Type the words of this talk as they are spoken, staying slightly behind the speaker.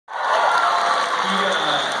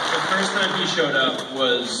first time he showed up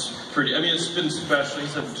was pretty. I mean, it's been special.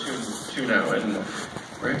 He's done two now, and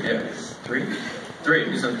right, yeah, three.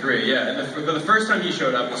 He's done three, yeah. But the first time he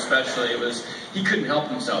showed up, especially, it was he couldn't help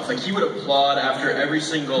himself. Like he would applaud after every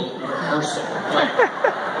single rehearsal,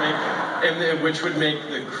 and which would make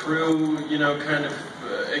the crew, you know, kind of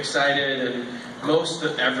excited. And most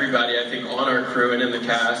of everybody, I think, on our crew and in the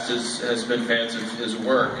cast has been fans of his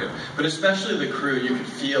work. But especially the crew, you could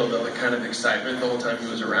feel the kind of excitement the whole time he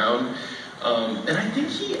was around. And I think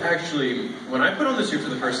he actually, when I put on the suit for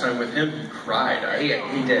the first time with him, he cried. He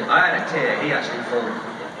did. I had a tear. He actually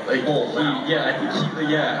bawled out. Yeah, I think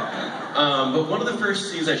but one of the first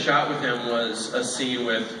scenes I shot with him was a scene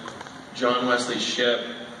with John Wesley Shipp.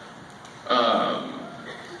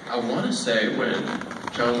 I want to say when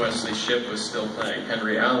John Wesley Shipp was still playing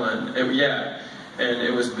Henry Allen. And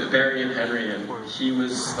it was Barry and Henry, and he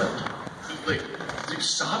was like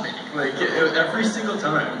sobbing, every single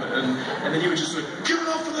time, and then he would just get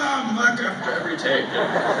off of them, after every take,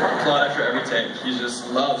 applaud after every take. He just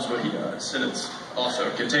loves what he does, and it's also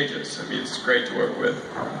contagious. I mean, it's great to work with.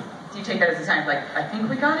 Do you take that as a sign of I think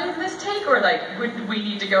we got it in this take, or would we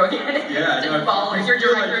need to go again? Yeah, your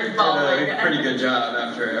director is bawling. A pretty good job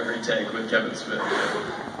after every take with Kevin Smith.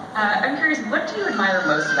 I'm curious, what do you admire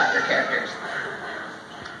most about your characters?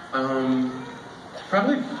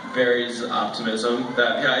 Probably Barry's optimism.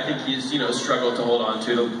 I think he's struggled to hold on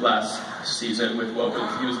to the last season with what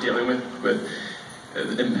he was dealing with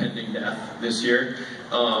impending death this year.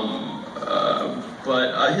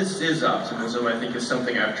 But his optimism, I think, is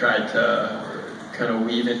something I've tried to kind of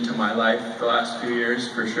weave into my life the last few years,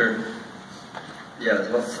 for sure. Yeah, there's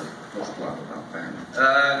lots of love about Barry.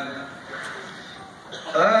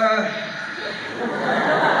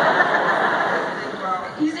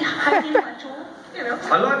 He's highly intellectual.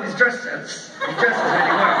 I like his dress sense. He dresses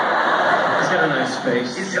really well. He's got a nice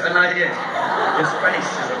face. He's got an idea. His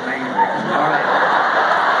face is amazing.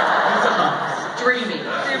 He's dreamy.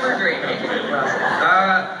 Super dreamy.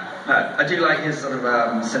 I do like his sort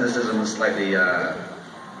of cynicism and slightly,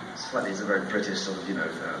 it's a very British sort of,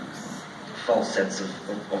 false sense of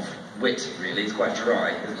wit, really. It's quite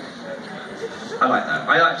dry. I like that.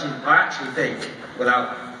 I actually think,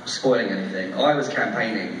 without spoiling anything, I was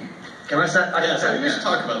campaigning. Can I say? We should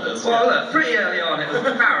talk about this. Well, look, pretty early on, it was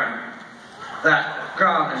apparent that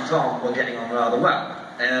Grant and Tom were getting on rather well,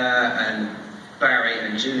 and Barry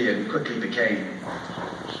and Julian quickly became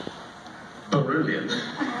Beryllian.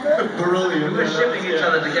 Beryllian. We were shipping each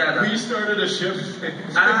other together. We started a ship.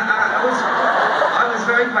 I was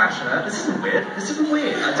very passionate. This isn't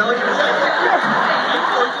weird. I told you.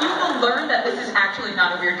 You will learn that this is actually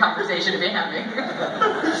not a weird conversation to be having.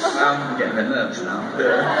 I'm getting a bit nervous now.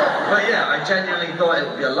 But yeah, I genuinely thought it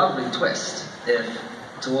would be a lovely twist if,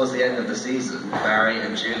 towards the end of the season, Barry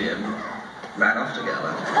and Julian ran off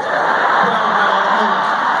together.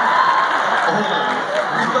 Hold on.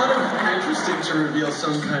 We thought it would be interesting to reveal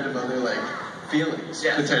some kind of other, feelings,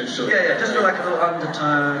 potentially. Yeah, just a little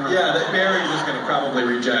undertone. Yeah, that Barry was going to probably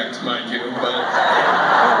reject, mind you, but...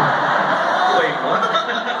 Wait, what?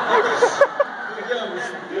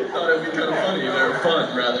 We thought it would be kind of funny, or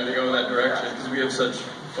fun, rather, to go in that direction, because we have such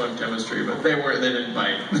fun chemistry, but they didn't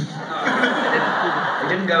bite. They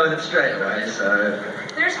didn't go with it straight away, so...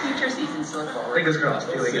 There's future seasons to look forward. Fingers crossed.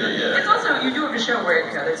 It's also, you do have a show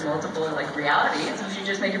where, there's multiple, realities, and you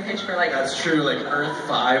just make a pitch for, That's true, Earth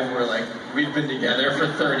 5, where, we've been together for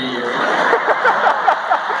 30 years.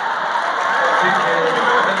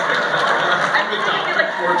 I think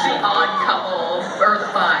the Odd Couple,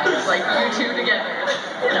 Earth 5, you two together.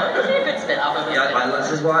 It'd be a good spin-off of it. Yeah,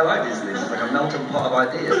 this is why I like these things. It's like a melting pot of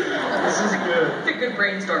ideas. This is good. It's a good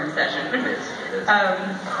brainstorm session.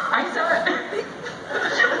 I saw a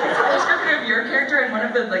description of your character, and one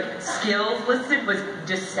of the skills listed was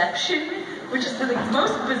deception, which is the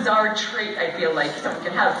most bizarre trait I feel like someone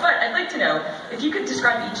can have. But I'd like to know if you could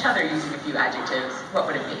describe each other using a few adjectives. What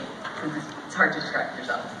would it be? Because it's hard to describe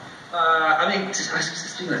yourself.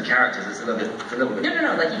 Speaking of characters, it's a little bit.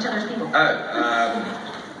 No, each other's people.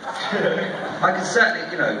 I can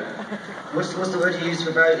certainly, what's the word you used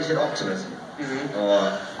for Barry? You said optimism. Mm-hmm.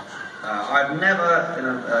 Or I've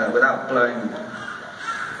never, without blowing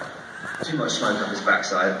too much smoke up his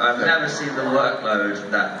backside, I've never seen the workload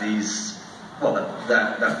that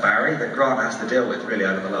that Grant has to deal with really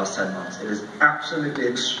over the last 10 months. It is absolutely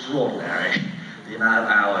extraordinary the amount of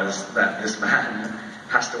hours that this man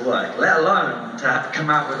has to work, let alone to have to come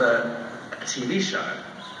out with a TV show.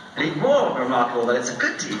 And even more remarkable that it's a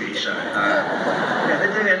good TV show.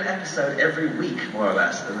 They're doing an episode every week, more or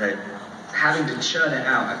less, and they're having to churn it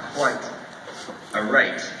out at quite a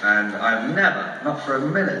rate, and I've never, not for a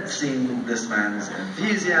minute, seen this man's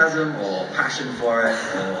enthusiasm or passion for it,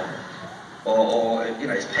 or you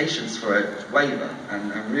know, his patience for it waver,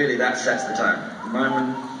 and really that sets the tone. The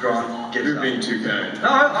moment Grant gives up. You're being too kind. No,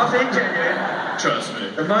 I'm being genuine. Trust me.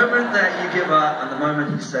 The moment that you give up and the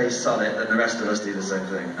moment you say sod it, then the rest of us do the same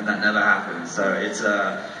thing, and that never happens. So it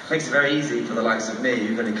makes it very easy for the likes of me,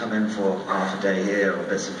 who've only come in for half a day here or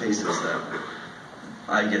bits and pieces, that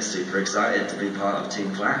I get super excited to be part of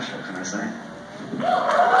Team Flash. What can I say?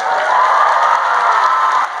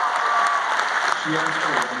 She asked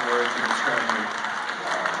for one word to describe me.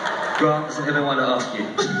 Grant, does anyone want to ask you?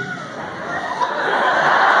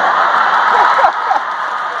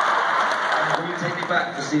 Will you take me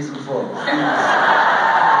back to season 4? You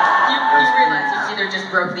realize you either just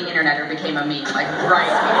broke the internet or became a meme, like, right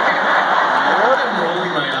here. I'm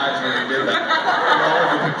rolling my eyes when I did that. All of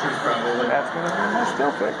the pictures, probably. That's going to be my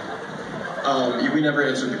still pic. We never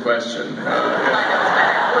answered the question.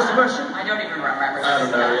 What's the question? I don't even remember. I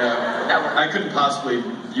don't know, yeah. That worked. I couldn't possibly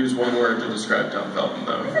use one word to describe Tom Felton,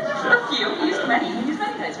 though. A few. You used many. You used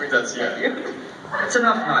many nice words. That's, to describe yeah. you. It's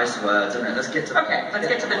enough nice words, isn't it? Let's get to Okay, let's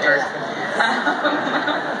get to the dirt.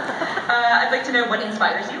 I'd like to know what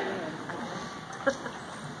inspires you.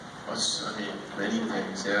 I mean, many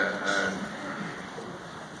things, yeah.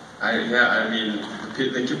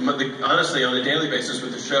 Honestly, on a daily basis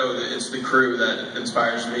with the show, it's the crew that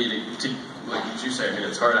inspires me to like what you say, I mean,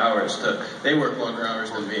 it's hard hours. They work longer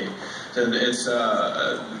hours than me. And it's,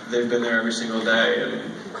 they've been there every single day,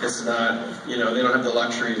 and it's not, you know, they don't have the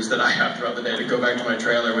luxuries that I have throughout the day to go back to my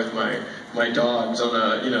trailer with my dogs on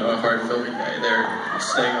a, you know, a hard filming day. They're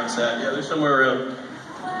staying on set. Yeah, they're somewhere around.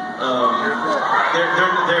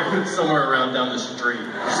 They're somewhere around down the street.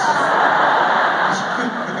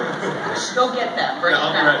 Go get them. Bring Yeah,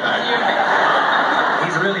 I'll be them right back.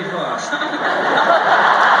 He's really fast.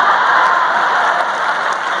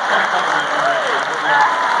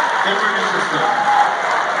 They were interesting.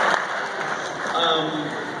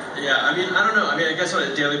 Yeah, I mean, I don't know. I mean, I guess on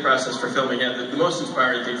a daily process for filming, yeah, the most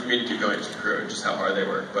inspiring thing for me to keep going is the crew, just how hard they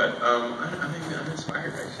work. But I'm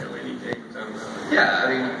inspired. I can't wait any things. I don't know. Yeah, I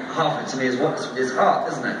mean, half of it to me is art,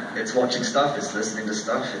 isn't it? It's watching stuff, it's listening to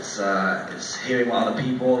stuff, it's hearing what other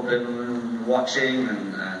people have been watching,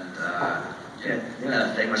 and you know,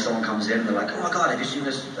 that thing where someone comes in and they're like, oh my god, have you seen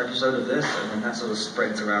this episode of this? And then that sort of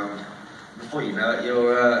spreads around. Before you know it,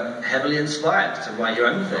 you're heavily inspired to write your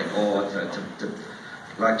own thing, or to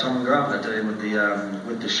like Tom and Grant are doing with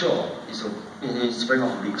the Shore. You sort of spring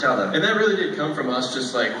off of each other. And that really did come from us,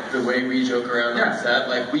 just like the way we joke around on set.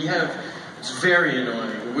 Like it's very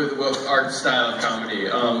annoying with our style of comedy.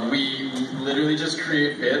 We literally just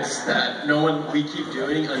create bits that we keep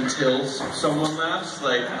doing until someone laughs.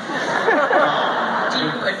 Like, do you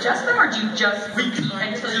adjust them, or do you just we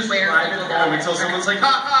kind of just wear ride it home until someone's like,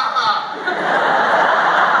 ha ha ha!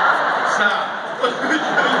 Stop.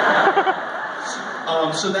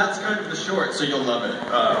 So that's kind of the short. So you'll love it.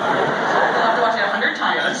 We'll have to watch it 100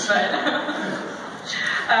 times. Yes.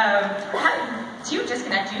 But do you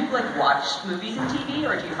disconnect? Do you like watch movies and TV,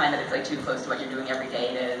 or do you find that it's like too close to what you're doing every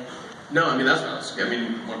day? No, I mean, that's what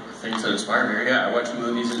one of the things that inspire me. Yeah, I watch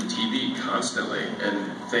movies and TV constantly,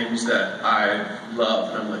 and things that I love,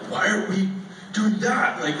 and I'm like, why aren't we doing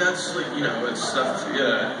that? Like, that's like, you know, it's stuff,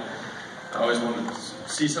 yeah. I always want to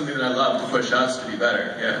see something that I love to push us to be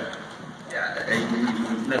better, yeah. Yeah,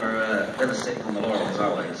 you're never sitting on the laurels,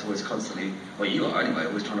 are we? It's always constantly, well, you are anyway,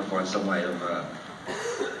 always trying to find some way of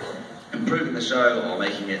improving the show, or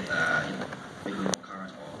making it, making it more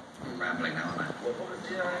current, or rambling now, aren't I?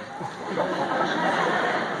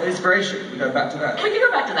 Inspiration, we go back to that. We can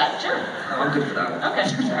go back to that, sure. Oh, I'm good for that one. Okay,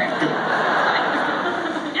 sorry.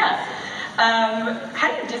 Yeah. How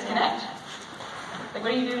do you disconnect? Like,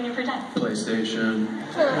 what do you do in your free time? PlayStation.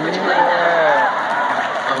 What do you play?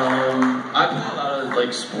 I play a lot of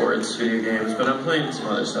like sports video games, but I'm playing some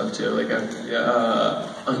other stuff too. Like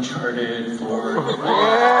Uncharted 4.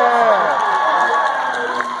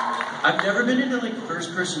 I've never been into like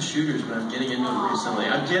first-person shooters, but I'm getting into them recently.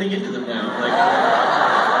 I'm getting into them now. Like,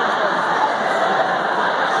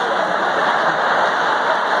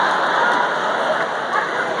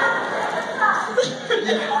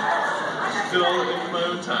 yeah, still in my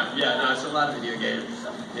own time. Yeah, no, it's a lot of video games.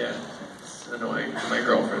 Yeah, it's annoying. My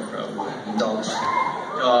girlfriend probably. Dogs.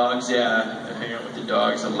 Dogs, yeah. I hang out with the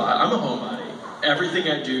dogs a lot. I'm a homebody. Everything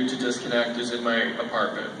I do to disconnect is in my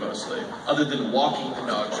apartment, mostly. Other than walking the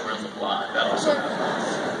dogs around the block. That also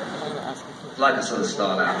happens. Like a sort of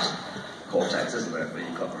Starlabs cortex, isn't it? Where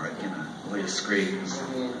you've got, like, you know, all your screens,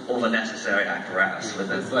 all the necessary apparatus with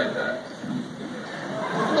it. It's like that.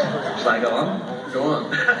 Shall I go on? Go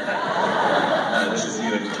on. This is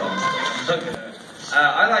you and Tom.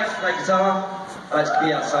 I like to play guitar. I like to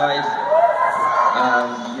be outside.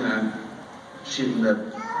 You know, shooting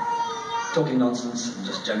talking nonsense, and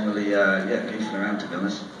just generally, goofing around, to be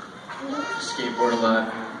honest. Skateboard a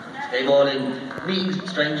lot. Skateboarding, meeting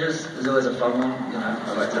strangers is always a fun one, you know.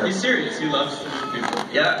 I like to... He's serious, he loves to meet people.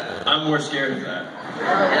 Yeah. I'm more scared of that.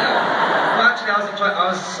 Yeah. Well, actually,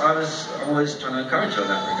 I'm always trying to encourage you in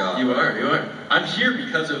that regard. You are. I'm here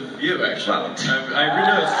because of you, actually. Well, I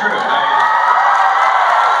know it's true.